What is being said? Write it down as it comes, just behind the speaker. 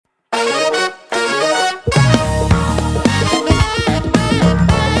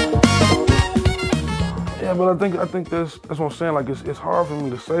but I think that's what I'm saying. Like it's hard for me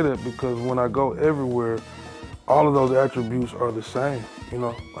to say that because when I go everywhere, all of those attributes are the same. You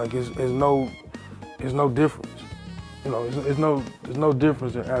know, like it's no difference. You know, there's no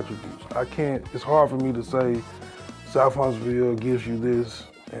difference in attributes. I can't. It's hard for me to say South Huntsville gives you this,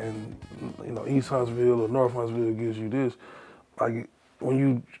 and you know East Huntsville or North Huntsville gives you this. Like when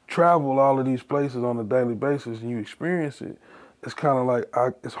you travel all of these places on a daily basis and you experience it, it's kind of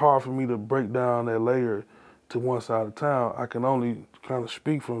like it's hard for me to break down that layer to one side of town. I can only kind of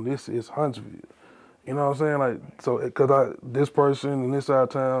speak from this is Huntsville. You know what I'm saying? Like so, because this person and this side of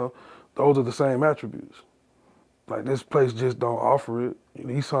town, those are the same attributes. Like this place just don't offer it.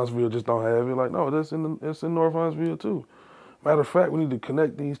 East Huntsville just don't have it. Like no, it's in North Huntsville too. Matter of fact, we need to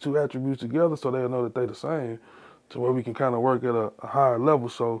connect these two attributes together so they'll know that they're the same, to where we can kind of work at a higher level.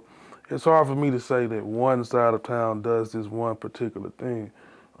 So it's hard for me to say that one side of town does this one particular thing,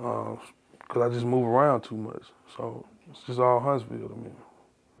 because I just move around too much. So it's just all Huntsville to me.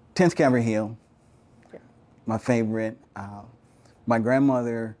 10th Calvary Hill, my favorite. My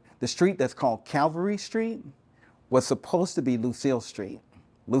grandmother, the street that's called Calvary Street was supposed to be Lucille Street.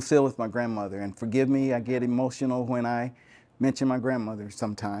 Lucille is my grandmother, and forgive me, I get emotional when I mention my grandmother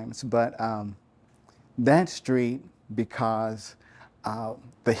sometimes, but that street, because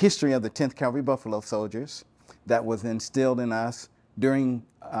the history of the 10th Cavalry Buffalo Soldiers that was instilled in us during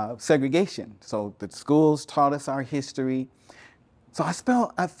segregation. So the schools taught us our history. So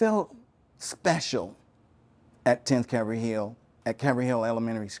I felt special at 10th Calvary Hill, at Calvary Hill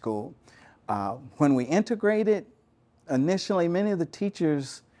Elementary School. When we integrated, initially many of the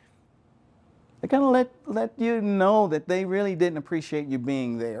teachers, they kind of let you know that they really didn't appreciate you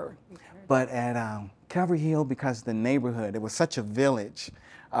being there. But at Calvary Hill, because of the neighborhood, it was such a village.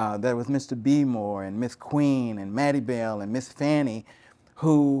 There was Mr. Beemore and Miss Queen and Maddie Bell and Miss Fanny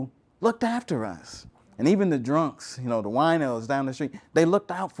who looked after us. And even the drunks, you know, the winos down the street, they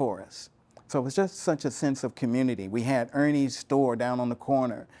looked out for us. So it was just such a sense of community. We had Ernie's store down on the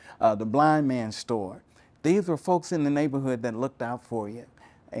corner, the blind man's store. These were folks in the neighborhood that looked out for you.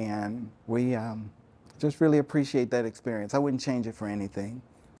 And we just really appreciate that experience. I wouldn't change it for anything.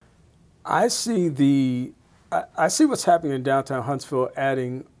 I see what's happening in downtown Huntsville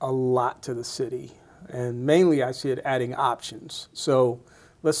adding a lot to the city. And mainly I see it adding options. So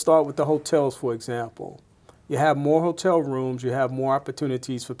let's start with the hotels, for example. You have more hotel rooms, you have more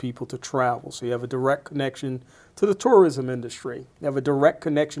opportunities for people to travel. So you have a direct connection to the tourism industry. You have a direct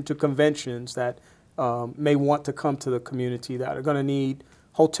connection to conventions that may want to come to the community that are going to need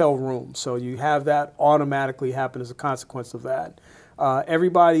hotel rooms. So you have that automatically happen as a consequence of that.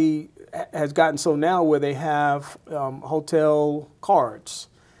 Everybody has gotten so now where they have hotel cards,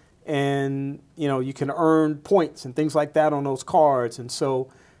 and you know you can earn points and things like that on those cards. And so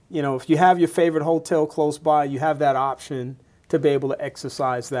you know if you have your favorite hotel close by, you have that option to be able to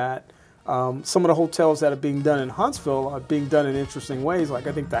exercise that. Some of the hotels that are being done in Huntsville are being done in interesting ways. Like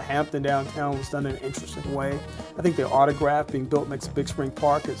I think the Hampton downtown was done in an interesting way. I think the Autograph being built next to Big Spring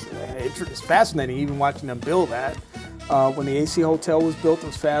Park is fascinating, even watching them build that. When the AC Hotel was built, it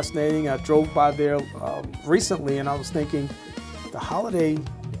was fascinating. I drove by there recently and I was thinking, the Holiday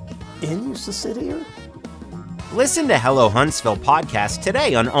Inn used to sit here? Listen to Hello Huntsville podcast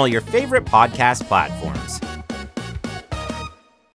today on all your favorite podcast platforms.